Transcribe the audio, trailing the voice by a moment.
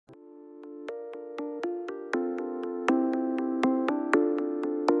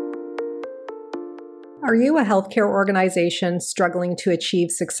Are you a healthcare organization struggling to achieve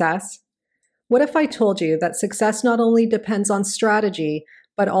success? What if I told you that success not only depends on strategy,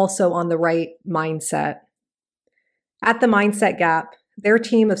 but also on the right mindset? At the Mindset Gap, their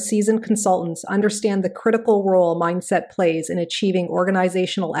team of seasoned consultants understand the critical role mindset plays in achieving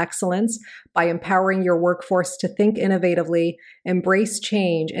organizational excellence by empowering your workforce to think innovatively, embrace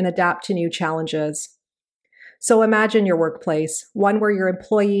change, and adapt to new challenges. So imagine your workplace, one where your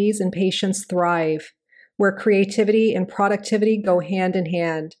employees and patients thrive, where creativity and productivity go hand in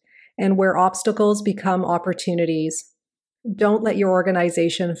hand, and where obstacles become opportunities. Don't let your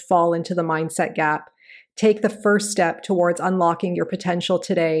organization fall into the mindset gap. Take the first step towards unlocking your potential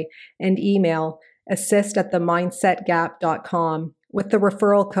today and email assist@themindsetgap.com with the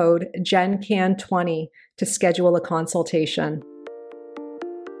referral code GenCan20 to schedule a consultation.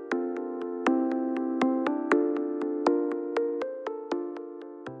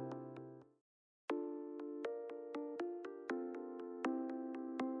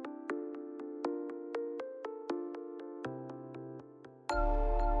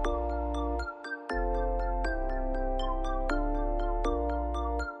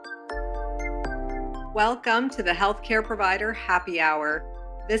 Welcome to the Healthcare Provider Happy Hour.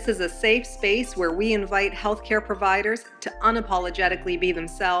 This is a safe space where we invite healthcare providers to unapologetically be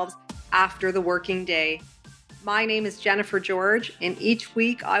themselves after the working day. My name is Jennifer George, and each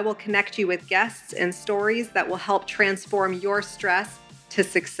week I will connect you with guests and stories that will help transform your stress to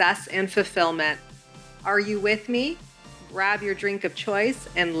success and fulfillment. Are you with me? Grab your drink of choice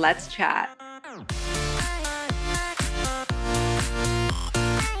and let's chat.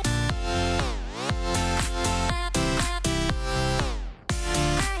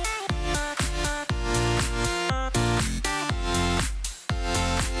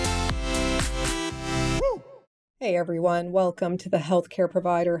 Hey everyone, welcome to the Healthcare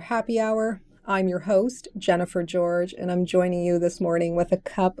Provider Happy Hour. I'm your host, Jennifer George, and I'm joining you this morning with a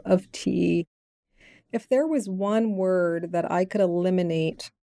cup of tea. If there was one word that I could eliminate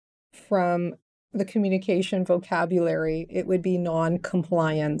from the communication vocabulary, it would be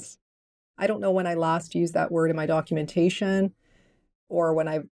non-compliance. I don't know when I last used that word in my documentation or when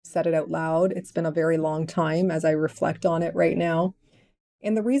I said it out loud. It's been a very long time as I reflect on it right now.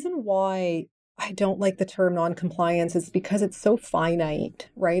 And the reason why I don't like the term non-compliance is because it's so finite,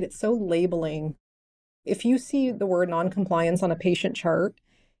 right? It's so labeling. If you see the word non-compliance on a patient chart,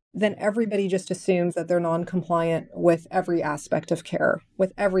 then everybody just assumes that they're non-compliant with every aspect of care,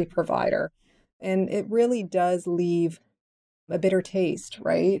 with every provider. And it really does leave a bitter taste,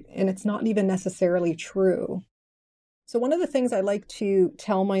 right? And it's not even necessarily true. So one of the things I like to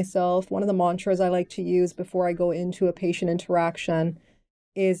tell myself, one of the mantras I like to use before I go into a patient interaction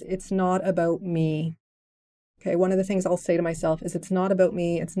is it's not about me. Okay, one of the things I'll say to myself is it's not about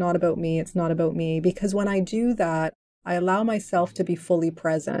me, it's not about me, it's not about me. Because when I do that, I allow myself to be fully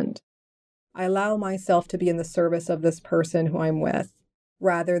present. I allow myself to be in the service of this person who I'm with,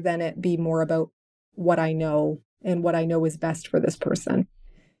 rather than it be more about what I know and what I know is best for this person.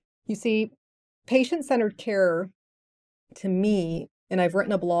 You see, patient-centered care, to me, and I've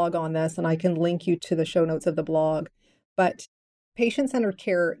written a blog on this, and I can link you to the show notes of the blog, but patient-centered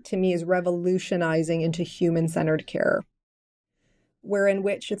care, to me, is revolutionizing into human-centered care, wherein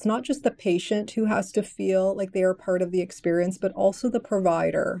which it's not just the patient who has to feel like they are part of the experience, but also the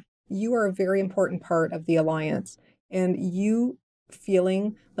provider. You are a very important part of the alliance, and you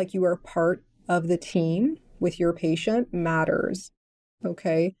feeling like you are part of the team with your patient matters,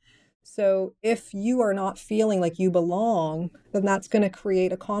 okay? So if you are not feeling like you belong, then that's going to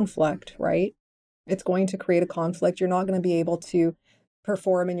create a conflict, right? It's going to create a conflict. You're not going to be able to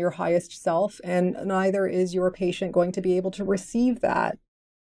perform in your highest self, and neither is your patient going to be able to receive that.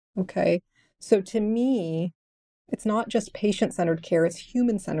 Okay. So to me, it's not just patient-centered care, it's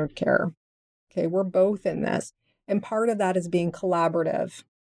human-centered care. Okay. We're both in this. And part of that is being collaborative.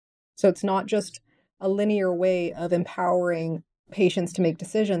 So it's not just a linear way of empowering patients to make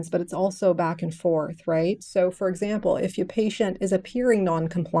decisions, but it's also back and forth, right? So for example, if your patient is appearing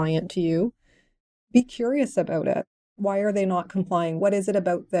non-compliant to you, be curious about it. Why are they not complying? What is it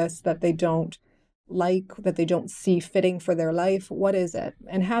about this that they don't like, that they don't see fitting for their life? What is it?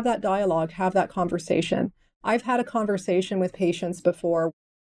 And have that dialogue, have that conversation. I've had a conversation with patients before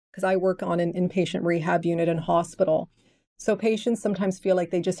because I work on an inpatient rehab unit in hospital. So patients sometimes feel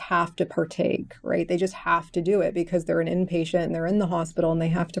like they just have to partake, right? They just have to do it because they're an inpatient and they're in the hospital and they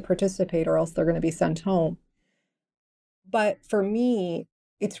have to participate or else they're going to be sent home. But for me,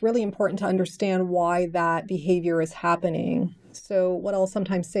 it's really important to understand why that behavior is happening. So what I'll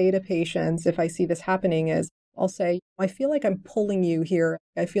sometimes say to patients if I see this happening is I'll say, I feel like I'm pulling you here.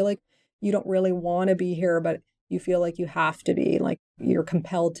 I feel like you don't really want to be here, but you feel like you have to be, like you're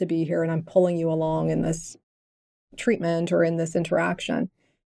compelled to be here and I'm pulling you along in this treatment or in this interaction.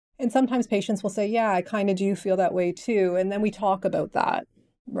 And sometimes patients will say, yeah, I kind of do feel that way too. And then we talk about that,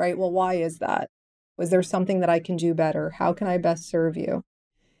 right? Well, why is that? Was there something that I can do better? How can I best serve you?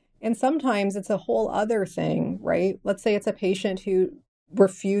 And sometimes it's a whole other thing, right? Let's say it's a patient who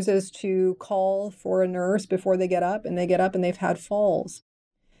refuses to call for a nurse before they get up, and they get up and they've had falls.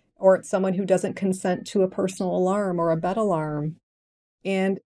 Or it's someone who doesn't consent to a personal alarm or a bed alarm.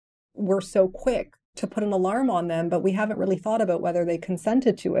 And we're so quick to put an alarm on them, but we haven't really thought about whether they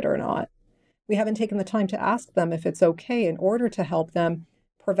consented to it or not. We haven't taken the time to ask them if it's okay in order to help them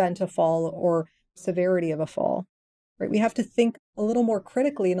prevent a fall or severity of a fall, right? We have to think a little more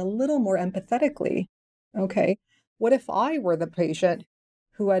critically and a little more empathetically. Okay, what if I were the patient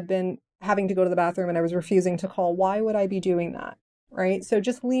who had been having to go to the bathroom and I was refusing to call? Why would I be doing that? Right? So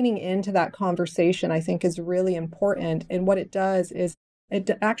just leaning into that conversation, I think, is really important. And what it does is it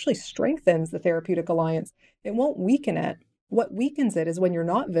actually strengthens the therapeutic alliance. It won't weaken it. What weakens it is when you're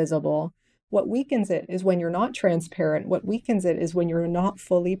not visible. What weakens it is when you're not transparent. What weakens it is when you're not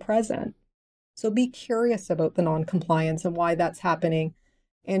fully present. So be curious about the noncompliance and why that's happening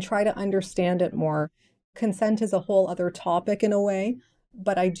and try to understand it more. Consent is a whole other topic in a way,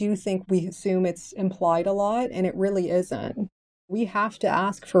 but I do think we assume it's implied a lot, and it really isn't. We have to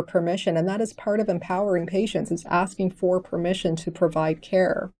ask for permission, and that is part of empowering patients, is asking for permission to provide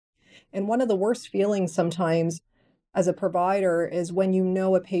care. And one of the worst feelings sometimes as a provider is when you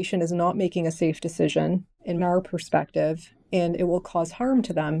know a patient is not making a safe decision, in our perspective, and it will cause harm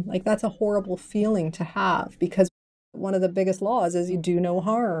to them. Like, that's a horrible feeling to have, because one of the biggest laws is you do no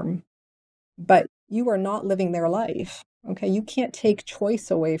harm, but you are not living their life. Okay, you can't take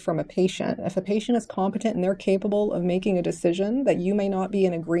choice away from a patient. If a patient is competent and they're capable of making a decision that you may not be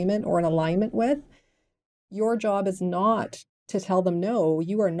in agreement or in alignment with, your job is not to tell them no.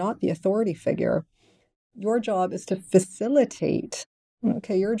 You are not the authority figure. Your job is to facilitate.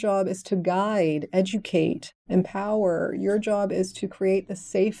 Okay, your job is to guide, educate, empower. Your job is to create the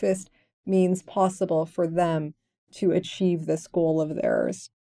safest means possible for them to achieve this goal of theirs.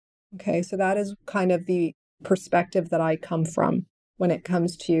 Okay, so that is kind of the perspective that I come from when it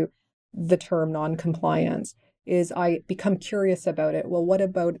comes to the term noncompliance, is I become curious about it. Well, what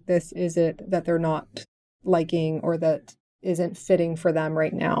about this is it that they're not liking or that isn't fitting for them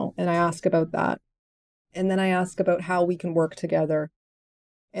right now? And I ask about that. And then I ask about how we can work together.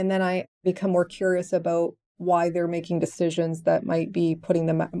 And then I become more curious about why they're making decisions that might be putting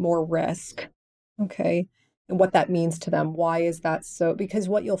them at more risk. Okay. And what that means to them. Why is that so? Because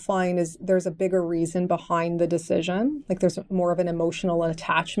what you'll find is there's a bigger reason behind the decision. Like, there's more of an emotional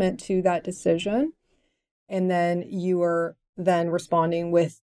attachment to that decision. And then you are then responding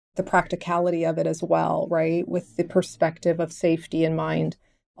with the practicality of it as well, right? With the perspective of safety in mind,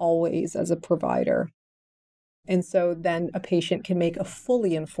 always as a provider. And so then a patient can make a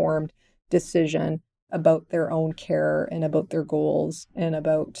fully informed decision about their own care and about their goals and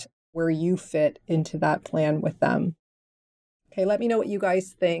about where you fit into that plan with them. Okay, let me know what you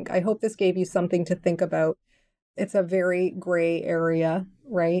guys think. I hope this gave you something to think about. It's a very gray area,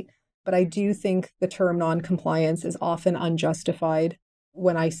 right? But I do think the term noncompliance is often unjustified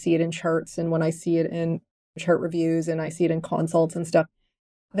when I see it in charts and when I see it in chart reviews and I see it in consults and stuff.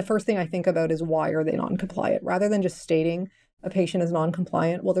 The first thing I think about is, why are they noncompliant? Rather than just stating a patient is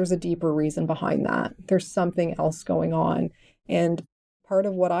noncompliant, well, there's a deeper reason behind that. There's something else going on. And part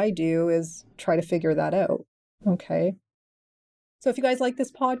of what I do is try to figure that out. Okay. So if you guys like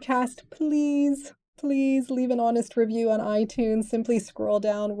this podcast, please leave an honest review on iTunes. Simply scroll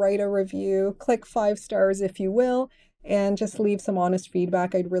down, write a review, click 5 stars if you will, and just leave some honest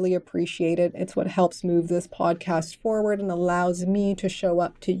feedback. I'd really appreciate it. It's what helps move this podcast forward and allows me to show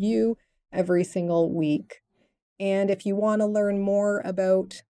up to you every single week. And if you want to learn more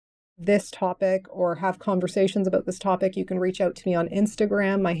about this topic or have conversations about this topic, you can reach out to me on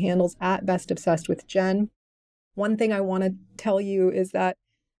Instagram. My handle's @bestobsessedwithjen. One thing I want to tell you is that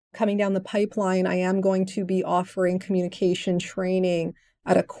coming down the pipeline, I am going to be offering communication training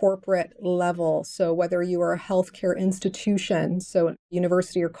at a corporate level. So whether you are a healthcare institution, so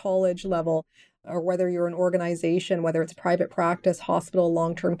university or college level, or whether you're an organization, whether it's private practice, hospital,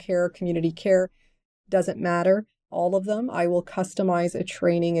 long-term care, community care, doesn't matter. All of them, I will customize a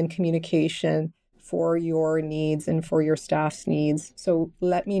training and communication for your needs and for your staff's needs. So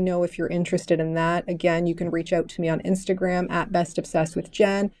let me know if you're interested in that. Again, you can reach out to me on Instagram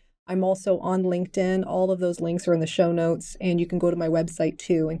 @bestobsessedwithjen. I'm also on LinkedIn. All of those links are in the show notes, and you can go to my website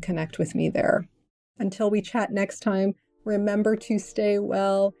too and connect with me there. Until we chat next time, remember to stay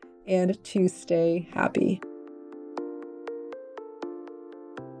well, and to stay happy.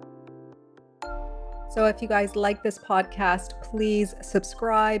 So if you guys like this podcast, please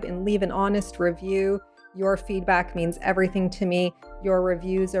subscribe and leave an honest review. Your feedback means everything to me. Your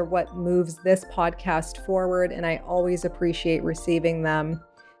reviews are what moves this podcast forward, and I always appreciate receiving them.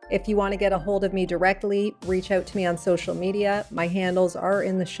 If you want to get a hold of me directly, reach out to me on social media. My handles are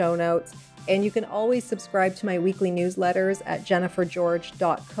in the show notes, and you can always subscribe to my weekly newsletters at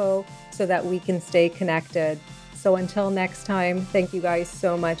jennifergeorge.co so that we can stay connected. So until next time, thank you guys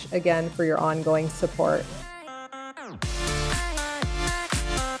so much again for your ongoing support.